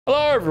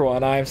Hello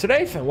everyone, I'm Sir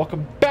Kneif and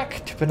welcome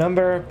back to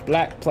Penumbra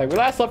Black Plague. We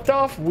last left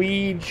off, how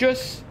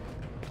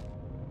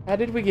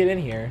did we get in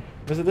here?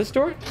 Was it this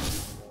door?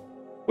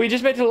 We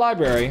just made it to the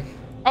library.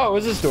 Oh, it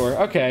was this door,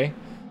 okay.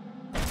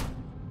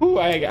 Ooh,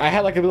 I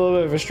had like a little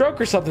bit of a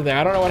stroke or something there.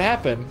 I don't know what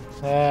happened.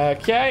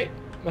 Okay,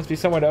 must be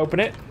somewhere to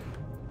open it.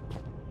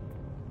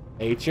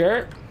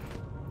 Nature.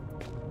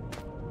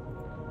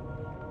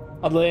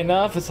 Oddly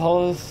enough, it's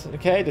all,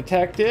 okay,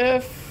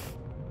 detective.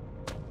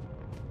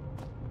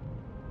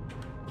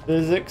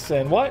 Physics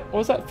and what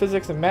was that?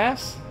 Physics and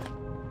maths?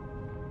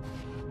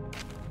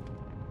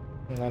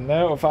 I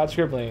know, without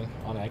scribbling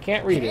on it. I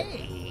can't read it.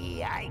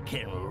 Hey, I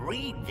can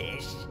read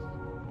this.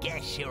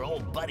 Guess your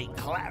old buddy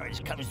Clarence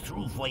comes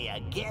through for you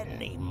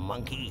again, eh,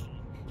 monkey?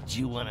 Do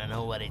you want to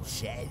know what it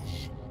says?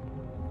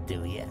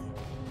 Do ya?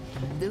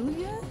 Do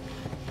ya?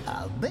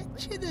 I'll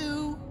bet you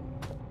do.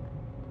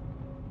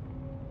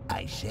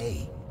 I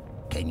say,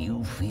 can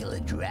you feel a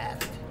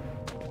draft?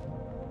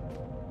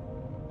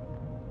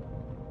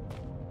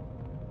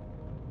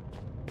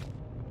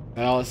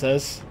 That's all it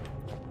says.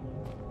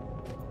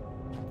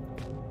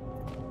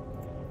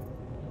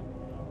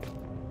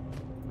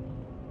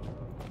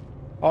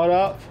 Hold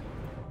up.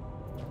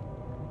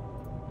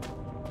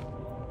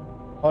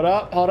 Hold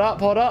up, hold up,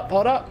 hold up,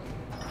 hold up.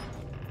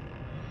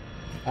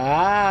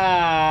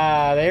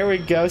 Ah, there we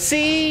go.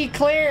 See,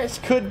 Clarence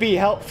could be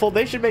helpful.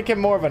 They should make him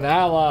more of an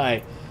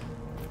ally.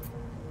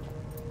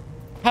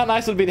 How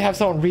nice would it be to have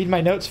someone read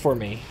my notes for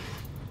me?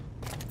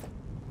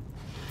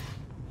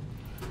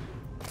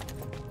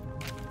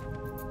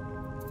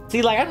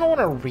 See, like, I don't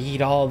want to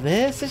read all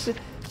this. It's just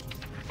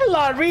a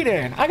lot of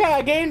reading. I got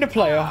a game to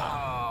play.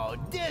 Oh,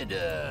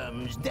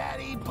 diddums.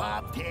 Daddy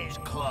popped his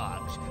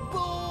clogs.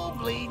 Bull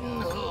bleeding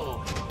who?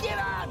 Get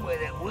on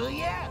with it, will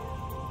ya?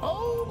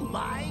 Oh,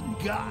 my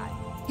God.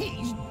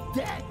 He's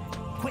dead.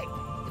 Quick,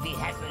 if he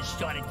hasn't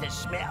started to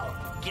smell,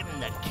 give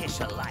him the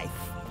kiss of life.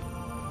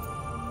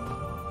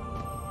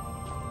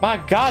 My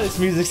God, this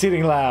music's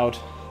getting loud.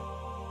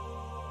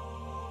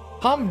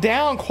 Calm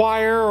down,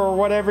 choir, or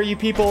whatever you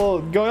people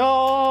going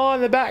on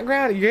in the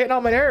background. You're getting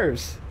on my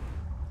nerves.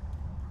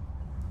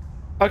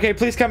 Okay,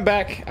 please come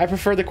back. I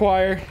prefer the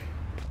choir.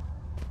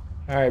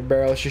 Alright,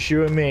 Barrel, it's just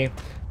you and me.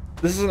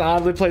 This is an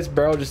oddly placed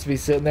barrel just to be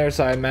sitting there,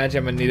 so I imagine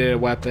I'm gonna need a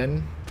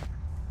weapon.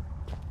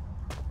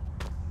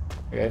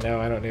 Okay, no,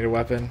 I don't need a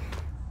weapon.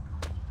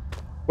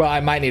 Well,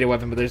 I might need a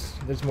weapon, but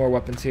there's more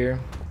weapons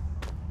here.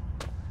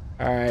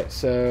 Alright,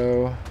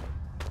 so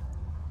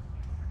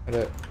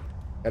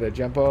gotta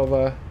jump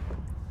over.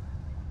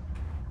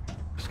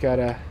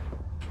 Gotta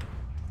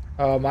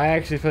am I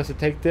actually supposed to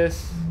take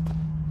this?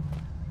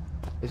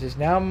 This is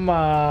now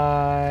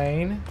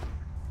mine.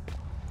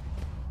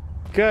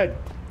 Good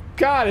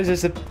God, is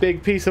this a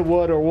big piece of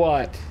wood or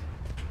what?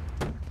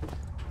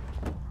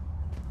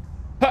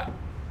 Ha!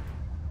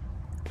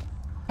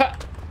 Ha!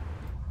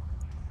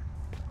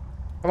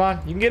 Come on,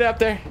 you can get up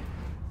there.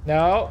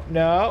 No,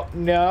 no,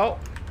 no.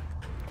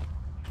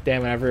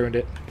 Damn it, I've ruined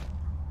it.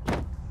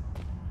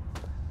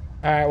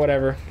 Alright,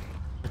 whatever.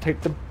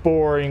 Take the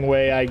boring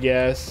way, I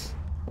guess.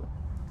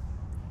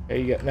 There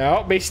you go.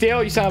 No, be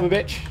still, you son of a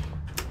bitch.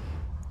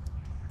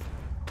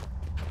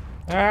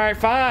 Alright,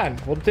 fine.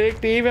 We'll take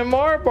the even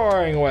more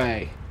boring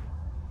way.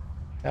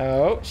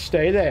 Oh,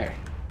 stay there.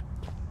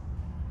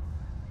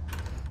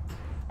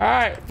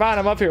 Alright, fine,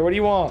 I'm up here. What do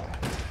you want?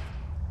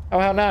 Oh,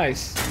 how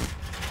nice.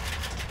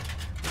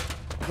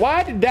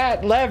 Why did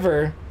that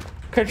lever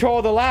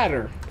control the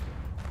ladder?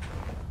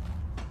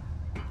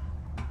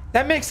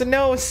 That makes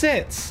no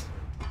sense.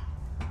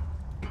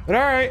 But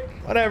alright,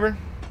 whatever.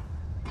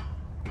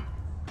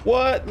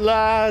 What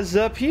lies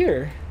up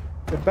here?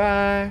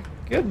 Goodbye.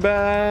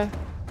 Goodbye.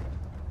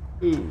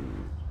 Ooh.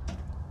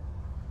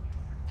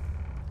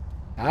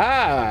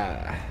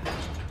 Ah.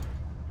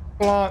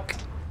 Plonk.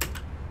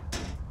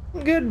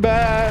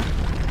 Goodbye.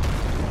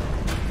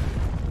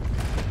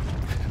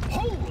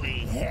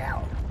 Holy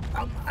hell.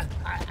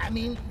 I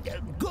mean,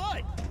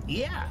 good.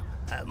 Yeah.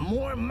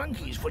 More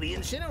monkeys for the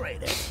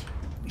incinerator.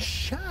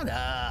 Shut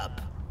up.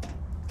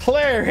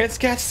 Clarence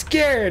got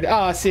scared.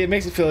 Oh, see, it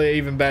makes it feel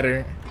even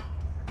better.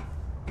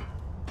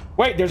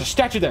 Wait, there's a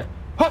statue there.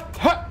 Hup,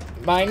 hup.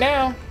 Mine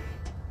now.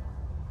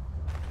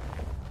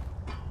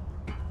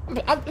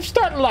 I'm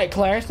starting to like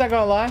Clarence, not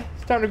gonna lie.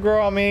 Starting to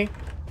grow on me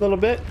a little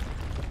bit.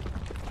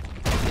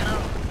 You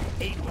know,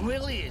 it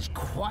really is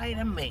quite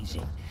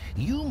amazing.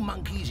 You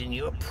monkeys and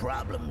your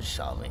problem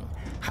solving.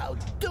 How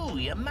do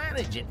you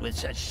manage it with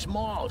such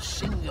small,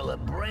 singular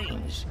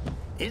brains?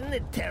 Isn't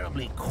it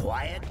terribly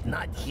quiet,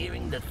 not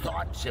hearing the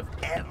thoughts of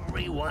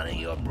every one of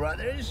your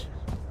brothers?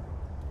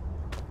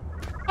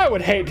 I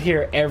would hate to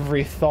hear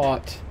every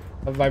thought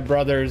of my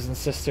brothers and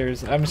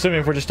sisters. I'm assuming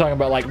if we're just talking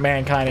about like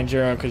mankind in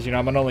general, because you know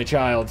I'm an only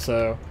child,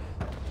 so.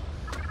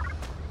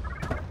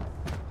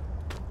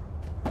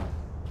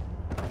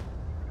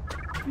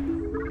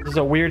 This is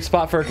a weird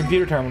spot for a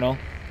computer terminal.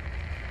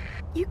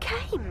 You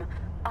came.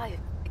 I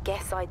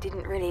guess I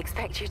didn't really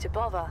expect you to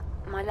bother.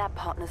 My lab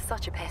partner's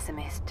such a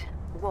pessimist.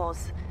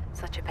 Was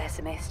such a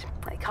pessimist.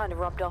 It kind of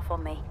rubbed off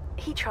on me.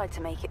 He tried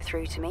to make it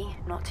through to me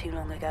not too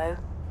long ago.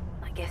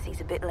 I guess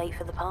he's a bit late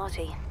for the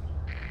party.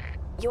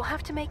 You'll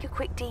have to make a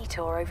quick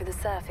detour over the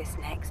surface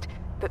next,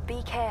 but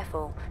be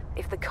careful.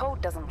 If the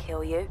cold doesn't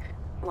kill you,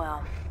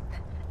 well,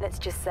 let's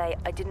just say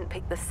I didn't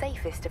pick the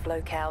safest of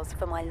locales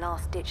for my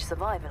last-ditch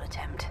survival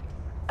attempt.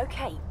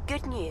 Okay,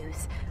 good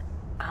news.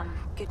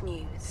 Good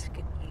news.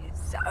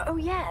 Oh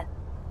yeah,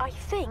 I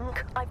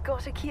think I've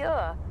got a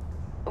cure.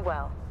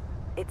 Well,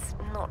 it's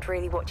not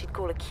really what you'd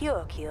call a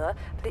cure,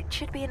 but it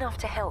should be enough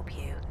to help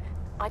you.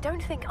 I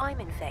don't think I'm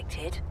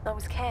infected. I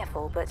was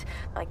careful, but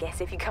I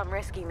guess if you come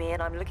rescue me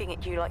and I'm looking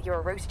at you like you're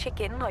a roast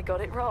chicken, I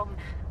got it wrong.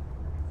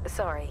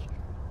 Sorry,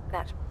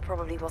 that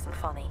probably wasn't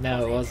funny.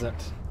 No, it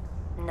wasn't.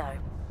 No,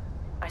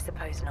 I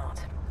suppose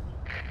not.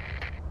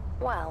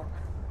 Well,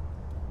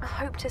 I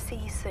hope to see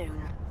you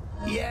soon.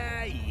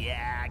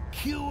 Yeah,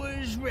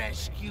 cures,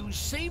 rescues,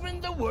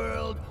 saving the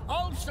world,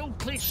 also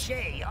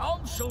cliché,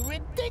 also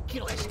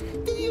ridiculous.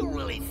 Do you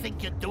really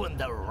think you're doing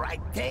the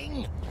right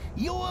thing?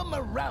 Your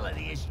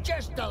morality is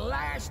just a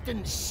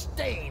lasting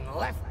stain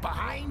left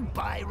behind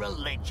by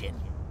religion.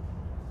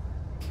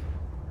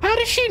 How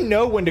does she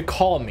know when to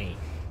call me?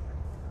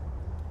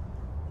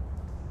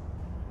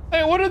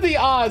 Hey, what are the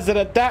odds that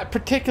at that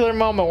particular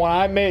moment when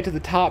I made it to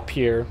the top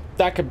here,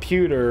 that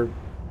computer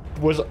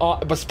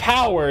was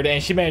powered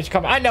and she managed to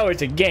come? I know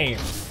it's a game.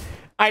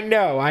 I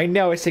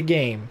know it's a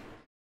game.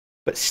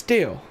 But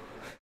still,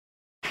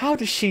 how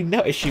does she know?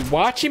 Is she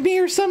watching me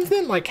or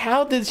something? Like,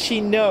 how does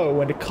she know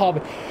when to call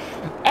me?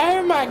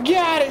 Oh my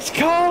god, it's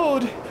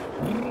cold!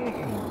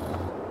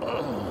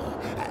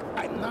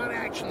 I'm not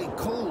actually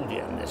cold,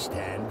 you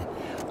understand?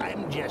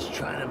 I'm just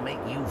trying to make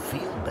you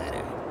feel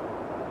better.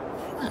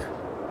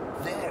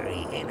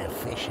 Very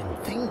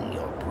inefficient thing,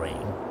 your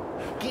brain.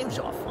 Gives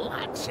off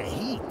lots of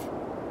heat.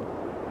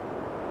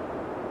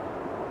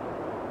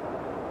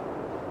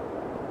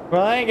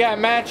 Well, I ain't got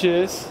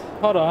matches.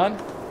 Hold on.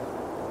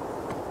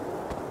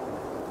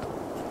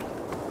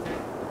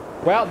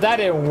 Well, that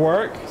didn't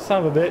work.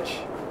 Son of a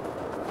bitch.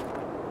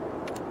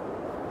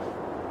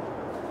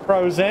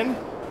 Frozen.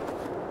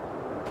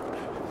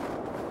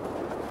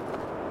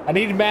 I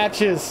need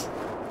matches.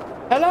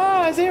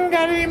 Hello, has anyone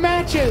got any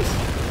matches?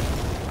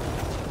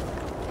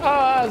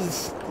 Oh,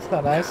 that's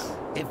not nice.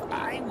 If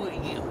I were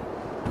you,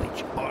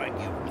 which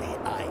arguably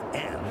I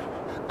am,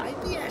 I'd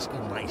be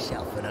asking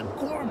myself in a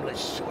gormless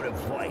sort of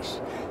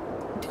voice,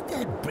 did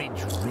that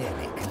bridge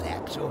really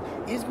collapse, or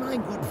is my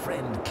good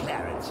friend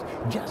Clarence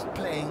just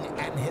playing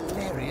an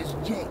hilarious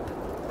jape?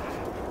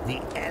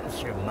 The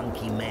answer,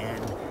 monkey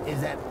man, is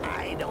that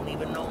I don't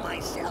even know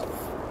myself.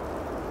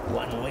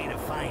 One way to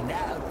find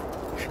out.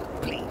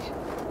 Please,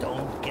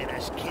 don't get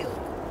us killed.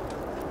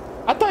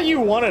 I thought you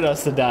wanted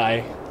us to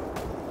die.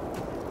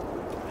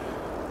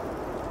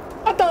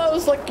 I thought that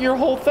was like your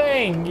whole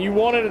thing. You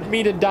wanted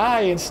me to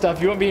die and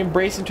stuff. You want me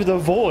embraced into the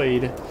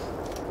void.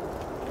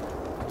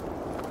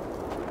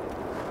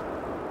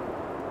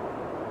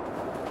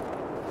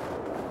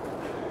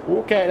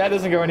 Okay, that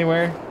doesn't go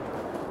anywhere.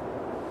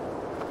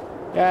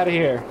 Get out of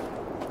here.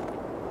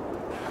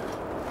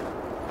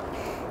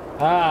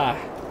 Ah,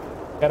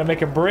 gotta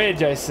make a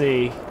bridge, I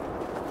see.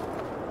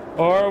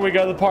 Or we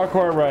go the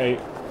parkour right.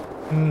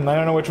 I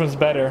don't know which one's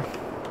better.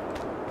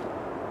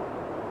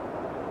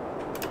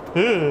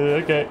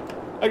 Okay.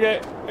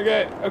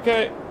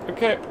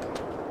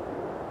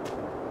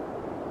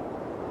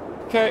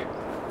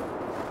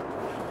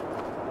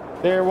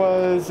 There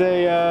was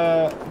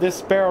a,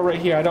 this barrel right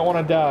here. I don't want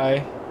to die.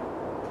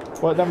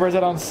 What number is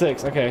it on?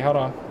 6. Okay, hold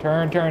on.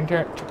 Turn.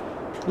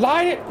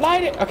 Light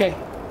it! Okay.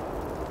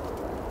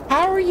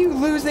 How are you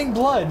losing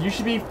blood? You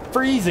should be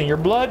freezing. Your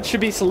blood should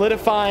be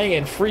solidifying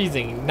and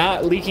freezing,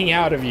 not leaking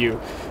out of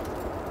you.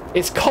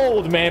 It's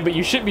cold, man, but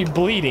you should be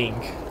bleeding.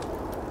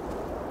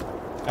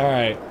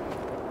 Alright.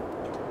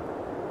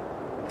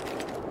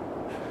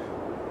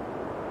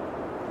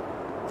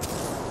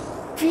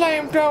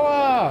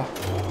 Flamethrower!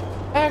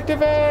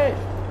 Activate!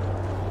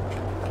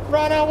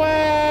 Run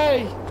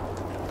away!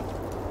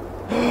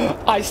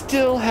 I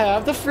still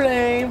have the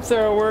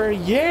flamethrower.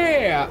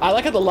 Yeah! I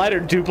like how the lighter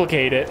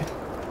duplicated.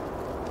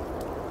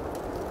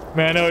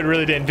 Man, I know it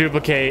really didn't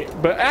duplicate.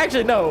 But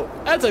actually, no.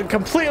 That's a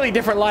completely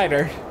different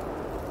lighter.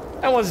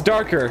 That one's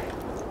darker.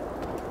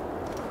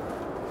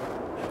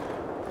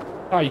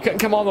 Oh, you couldn't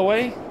come all the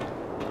way?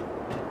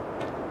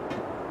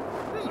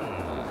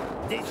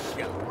 This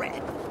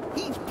charrette.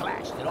 He's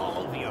plastered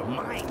all over your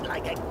mind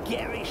like a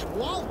garish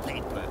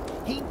wallpaper.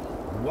 He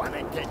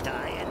wanted to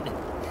die and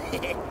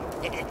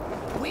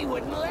we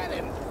wouldn't let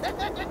him.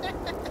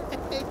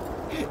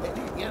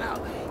 You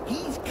know,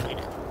 he's kind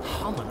of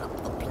humming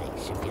up the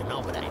place, if you know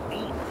what I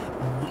mean.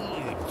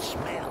 Weird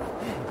smell.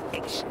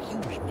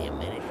 Excuse me a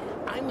minute.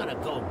 I'm gonna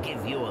go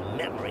give you a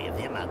memory of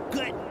him a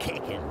good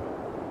kicking.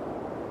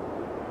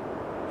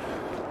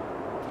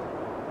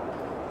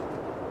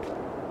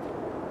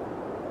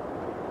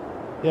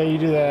 Yeah, you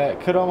do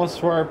that. Could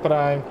almost work, but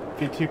I'd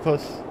be too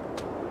close.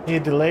 Need a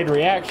delayed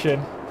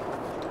reaction.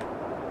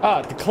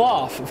 Ah, the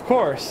cloth, of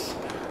course.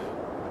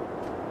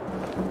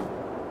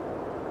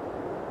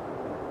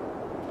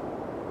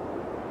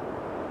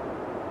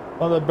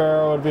 Well, the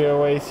barrel would be a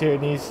waste here.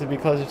 It needs to be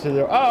closer to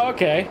the... Oh,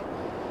 okay.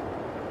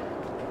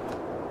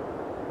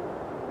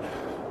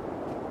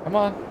 Come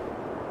on.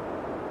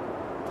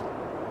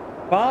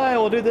 Fine,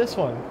 we'll do this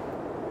one.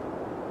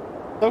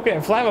 Okay,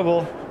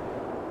 inflammable.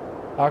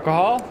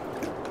 Alcohol.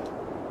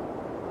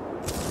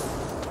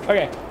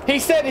 Okay, he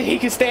said that he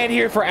could stand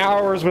here for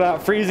hours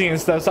without freezing and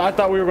stuff, so I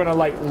thought we were gonna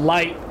like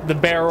light the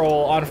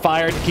barrel on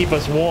fire to keep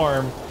us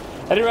warm.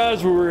 I didn't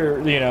realize we were,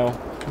 you know,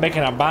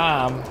 making a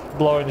bomb,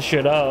 blowing the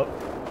shit up.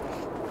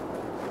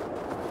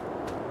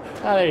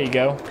 Ah, there you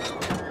go.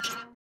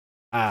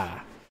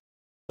 Ah.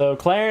 So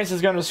Clarence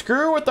is gonna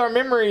screw with our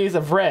memories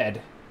of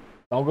Red.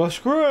 Don't go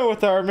screwing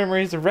with our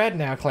memories of Red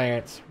now,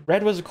 Clarence.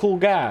 Red was a cool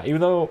guy, even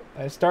though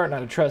I start not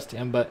to trust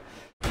him, but...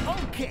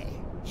 Okay,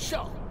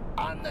 so,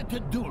 on the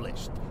to-do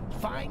list,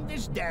 find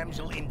this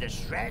damsel in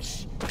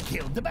distress,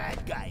 kill the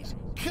bad guys,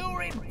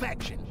 cure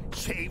infection,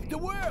 save the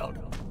world.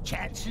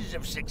 Chances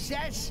of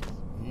success?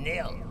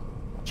 Nil.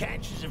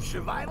 Chances of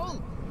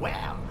survival?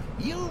 Well,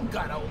 you've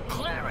got old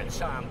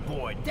Clarence on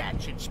board.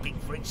 That should speak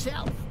for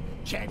itself.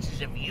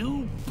 Chances of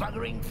you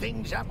buggering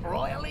things up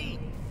royally?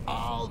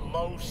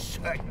 Almost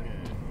certain.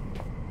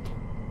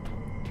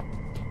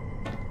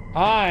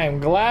 I'm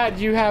glad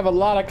you have a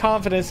lot of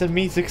confidence in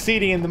me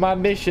succeeding in my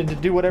mission to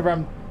do whatever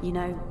I'm... You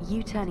know,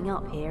 you turning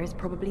up here is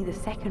probably the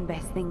second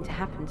best thing to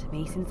happen to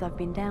me since I've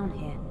been down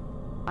here.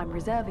 I'm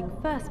reserving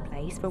first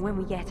place for when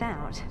we get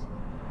out.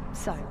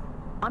 So,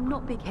 I'm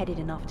not big-headed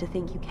enough to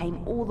think you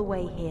came all the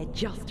way here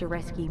just to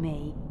rescue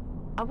me.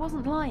 I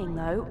wasn't lying,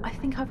 though. I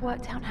think I've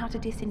worked out how to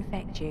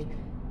disinfect you.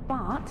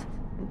 But,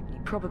 you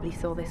probably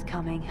saw this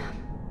coming.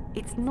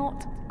 It's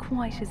not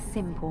quite as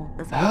simple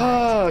as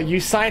Oh,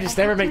 you scientists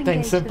never make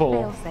things simple.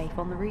 I have to engage the failsafe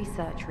on the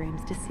research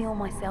rooms to seal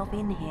myself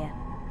in here.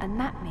 And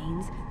that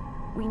means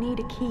we need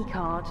a key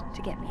card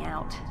to get me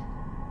out.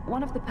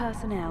 One of the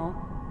personnel,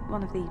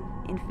 one of the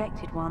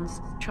infected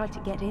ones, tried to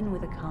get in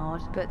with a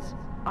card, but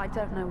I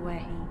don't know where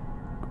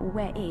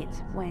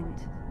it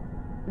went.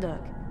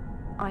 Look,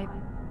 I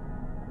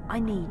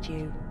need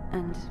you,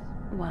 and,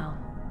 well,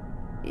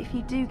 if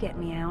you do get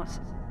me out,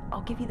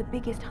 I'll give you the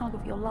biggest hug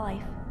of your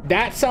life.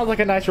 That sounds like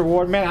a nice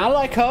reward, man. I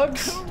like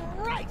hugs.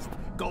 Christ!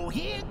 Go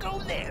here, go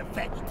there,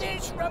 fetch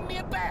this, rub me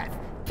a bath.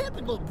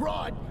 Typical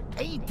broad,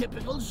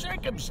 atypical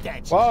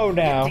circumstances. Whoa,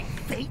 now. You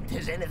think fate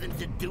has anything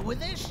to do with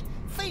this?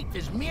 Fate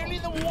is merely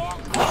the walk.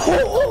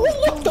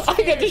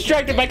 I got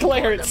distracted by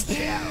Clarence.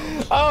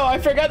 Oh, I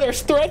forgot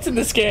there's threats in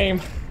this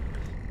game.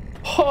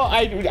 Oh,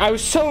 I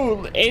was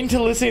so into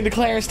listening to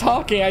Clarence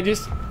talking, I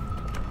just...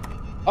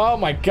 Oh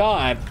my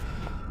god.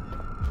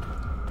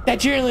 That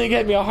genuinely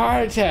gave me a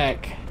heart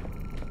attack.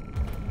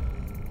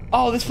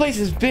 Oh, this place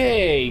is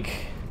big.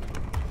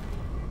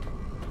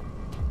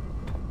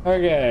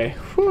 Okay.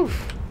 Whew.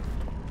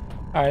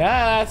 Alright,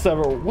 that's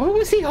over. What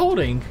was he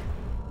holding?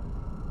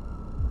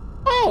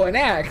 Oh, an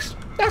axe.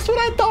 That's what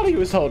I thought he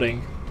was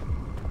holding.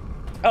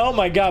 Oh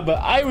my god, but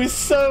I was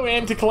so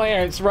into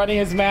Clarence running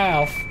his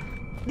mouth.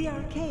 The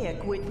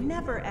Archaic would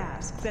never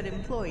ask that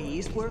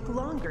employees work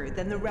longer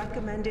than the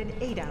recommended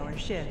 8-hour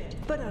shift,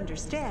 but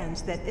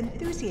understands that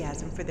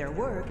enthusiasm for their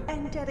work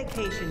and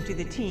dedication to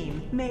the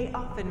team may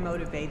often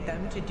motivate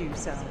them to do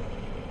so.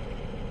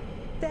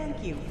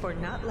 Thank you for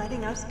not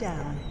letting us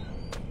down.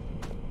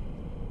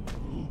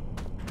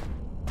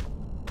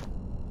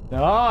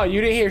 No,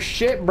 you didn't hear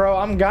shit, bro.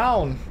 I'm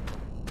gone.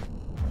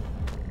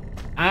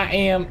 I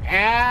am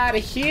out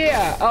of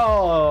here.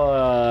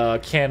 Oh,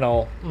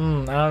 kennel. I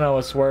don't know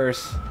what's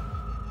worse.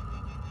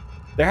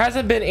 There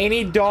hasn't been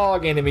any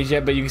dog enemies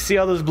yet, but you can see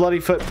all those bloody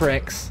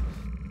footprints.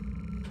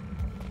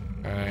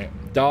 Alright.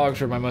 Dogs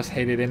were my most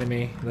hated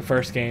enemy in the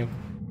first game.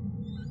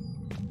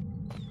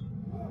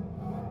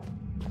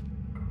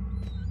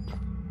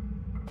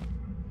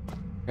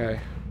 Okay.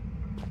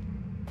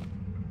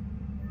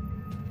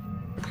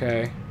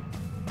 Okay.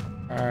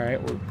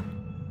 Alright.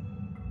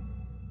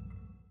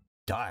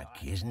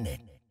 Dark, isn't it?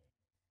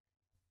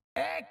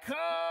 Echo!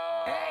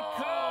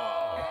 Echo!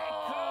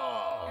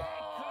 Echo!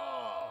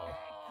 Echo!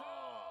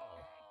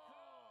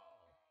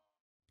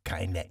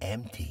 Kinda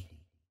empty.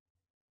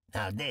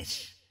 Now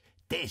this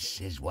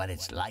is what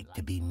it's like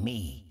to be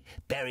me,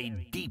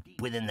 buried deep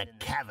within the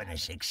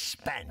cavernous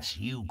expanse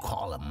you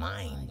call a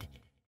mind.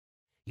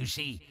 You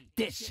see,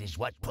 this is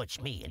what puts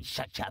me in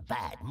such a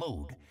bad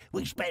mood.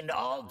 We spend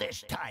all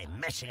this time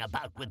messing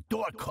about with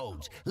door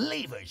codes,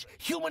 levers,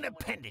 human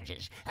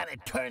appendages, and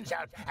it turns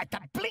out at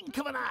the blink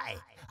of an eye,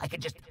 I can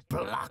just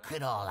block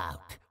it all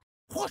out.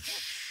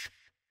 Whoosh!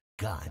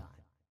 Gone.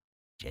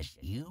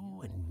 Just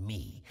you and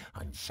me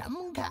on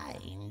some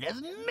kind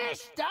of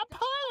messed up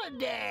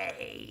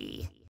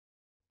holiday.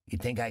 You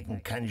think I can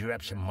conjure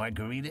up some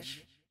margaritas?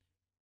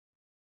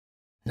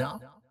 No?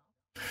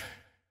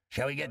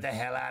 Shall we get the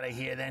hell out of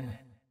here, then?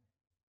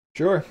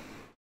 Sure.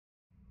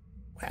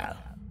 Well,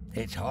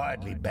 it's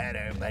hardly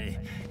better, but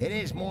it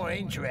is more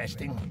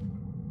interesting.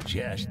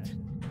 Just...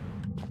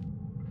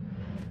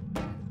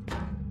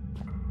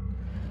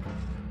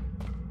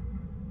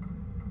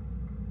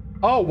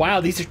 Oh,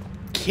 wow. These are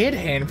kid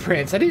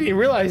handprints. I didn't even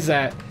realize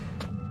that.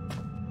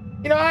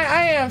 You know,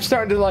 I am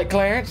starting to like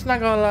Clarence, not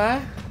gonna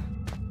lie.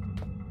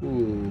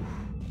 Ooh.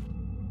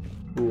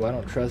 Ooh, I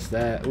don't trust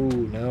that. Ooh,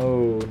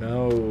 no,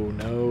 no,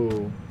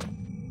 no.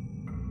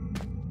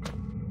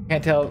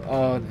 Can't tell.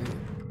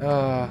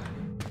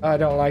 I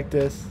don't like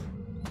this.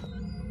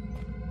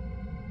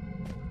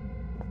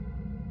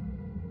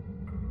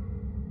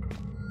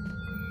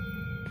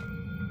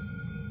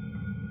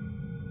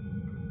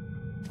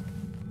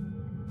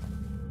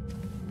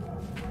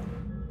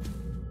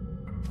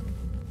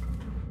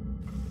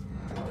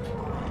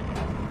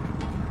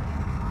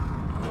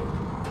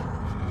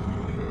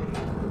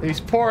 These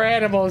poor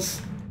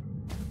animals.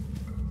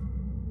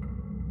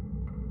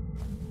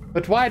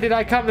 But why did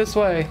I come this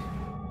way?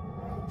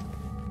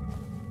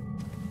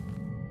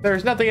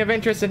 There's nothing of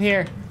interest in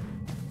here.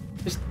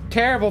 Just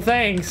terrible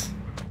things.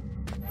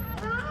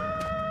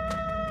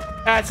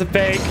 That's a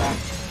fake.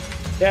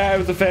 Yeah, it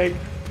was a fake.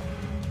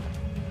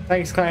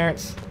 Thanks,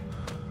 Clarence.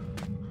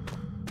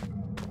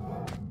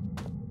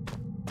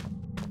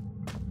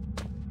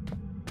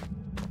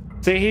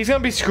 See, he's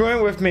gonna be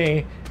screwing with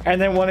me. And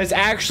then when it's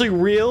actually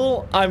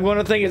real, I'm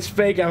gonna think it's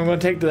fake. I'm gonna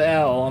take the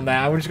L on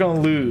that. I'm just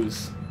gonna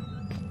lose.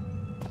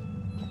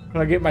 I'm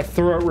gonna get my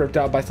throat ripped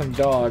out by some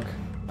dog.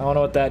 I don't know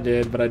what that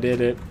did, but I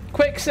did it.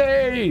 Quick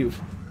save!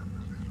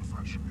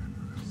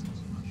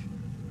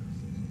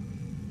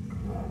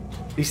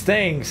 These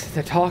things,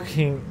 they're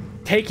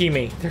taking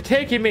me. They're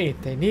taking me.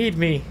 They need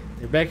me.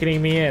 They're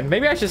beckoning me in.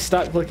 Maybe I should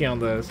stop clicking on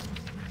those.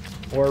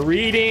 Or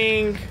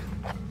reading.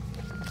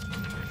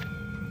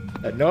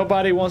 That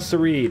nobody wants to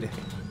read.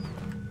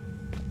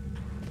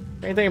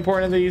 Anything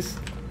important in these?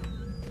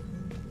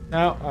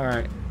 No?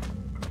 Alright.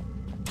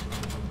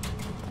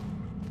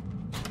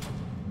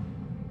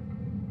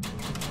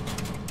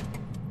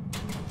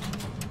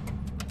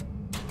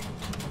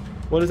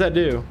 What does that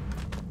do?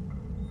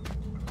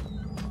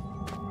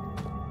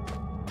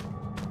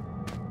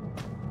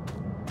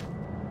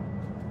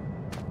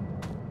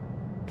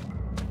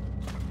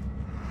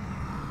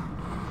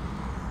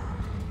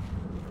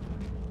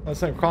 Oh,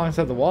 something crawling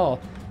inside the wall.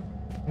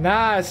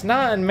 Nah, it's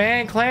nothing,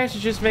 man. Clarence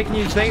is just making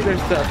you think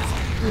there's stuff.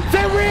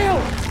 They're real!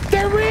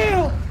 They're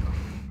real!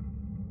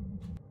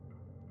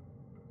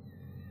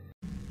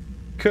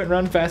 Couldn't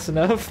run fast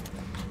enough.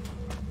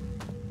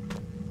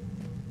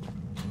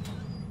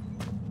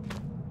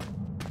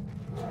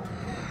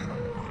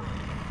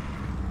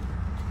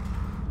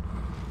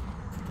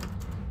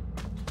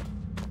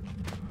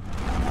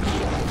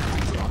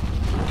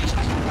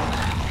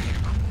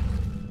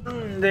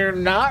 They're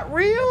not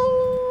real?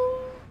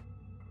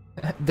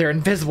 They're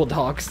invisible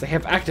dogs. They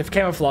have active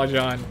camouflage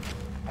on.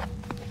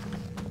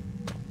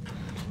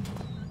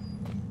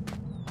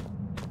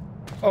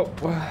 Oh.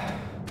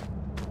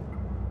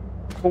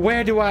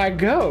 Where do I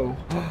go?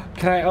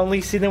 Can I only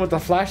see them with a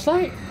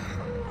flashlight?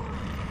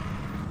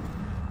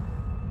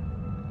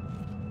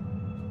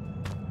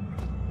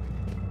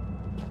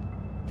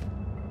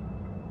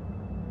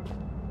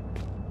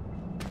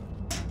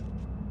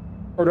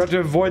 Or do I have to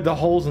avoid the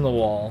holes in the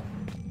wall?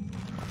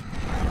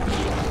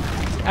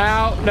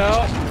 Ow,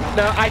 no,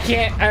 no, I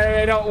can't,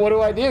 I don't, what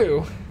do I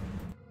do?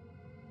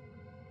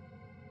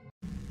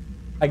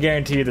 I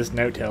guarantee you this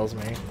note tells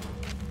me.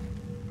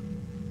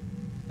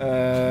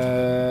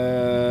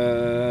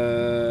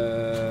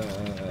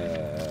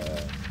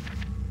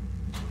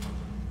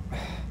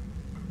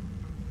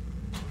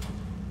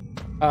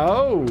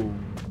 Oh.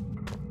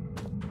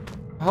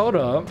 Hold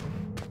up.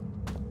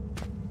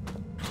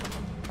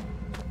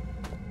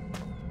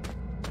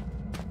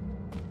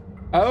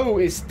 Oh,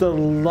 it's the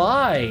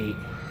light.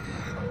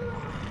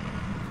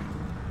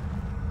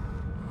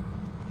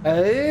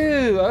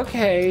 Oh,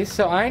 okay.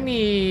 So I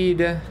need...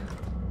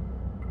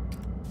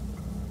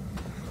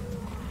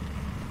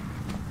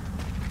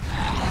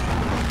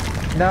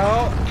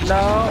 No,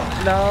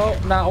 no, no,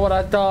 not what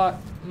I thought.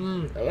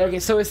 Okay,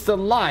 so it's the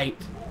light.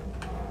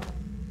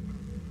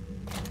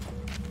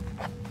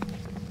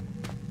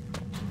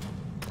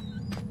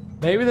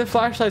 Maybe the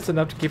flashlight's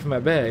enough to keep him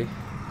at bay.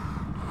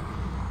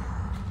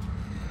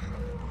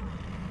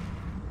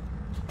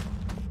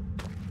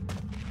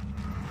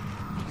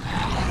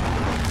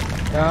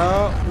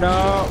 No,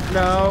 no,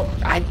 no.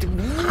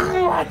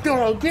 What do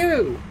I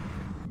do?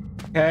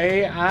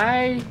 Okay,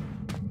 I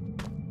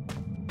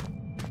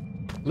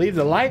leave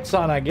the lights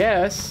on, I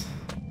guess.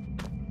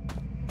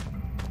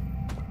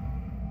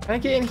 Can I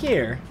get in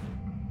here?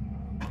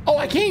 Oh,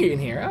 I can get in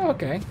here. Oh,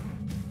 okay.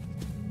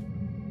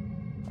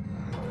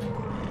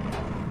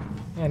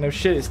 Yeah, no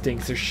shit, it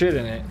stinks. There's shit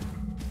in it.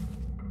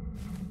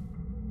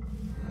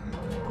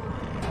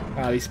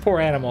 Wow, these poor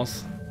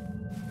animals.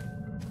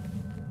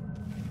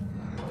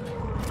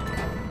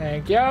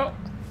 Thank you. I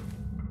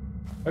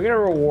get a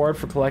reward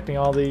for collecting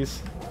all these.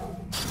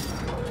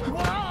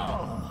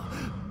 Whoa!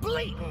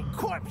 Blatant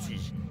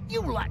corpses!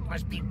 You lot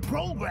must be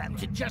programmed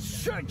to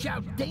just search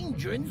out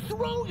danger and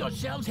throw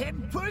yourselves head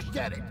first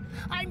at it.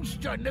 I'm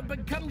starting to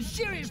become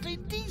seriously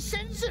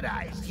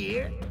desensitized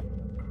here.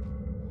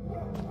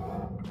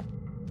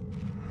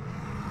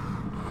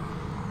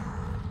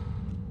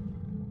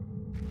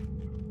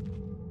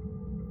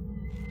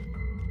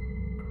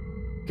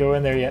 go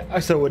in there yet. Oh,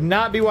 so it would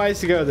not be wise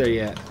to go there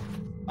yet.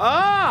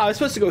 Ah, I was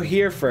supposed to go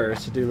here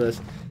first to do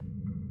this.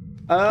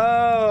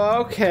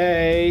 Oh,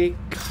 okay.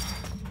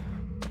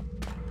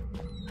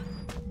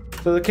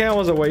 So the camel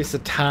was a waste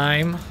of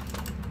time.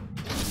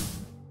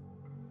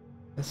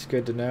 That's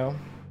good to know.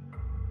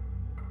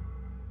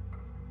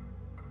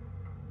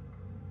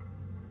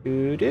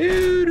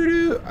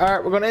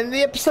 Alright, we're gonna end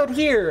the episode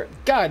here.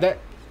 God, that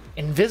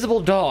invisible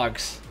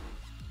dogs.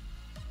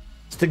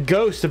 It's the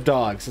ghost of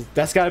dogs.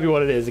 That's gotta be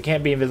what it is. It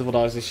can't be invisible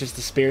dogs. It's just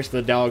the spirits of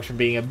the dogs from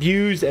being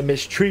abused and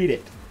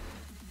mistreated.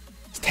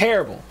 It's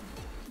terrible.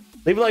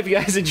 Leave a like if you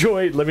guys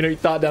enjoyed. Let me know your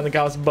thought down in the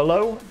comments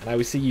below. And I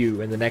will see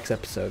you in the next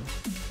episode.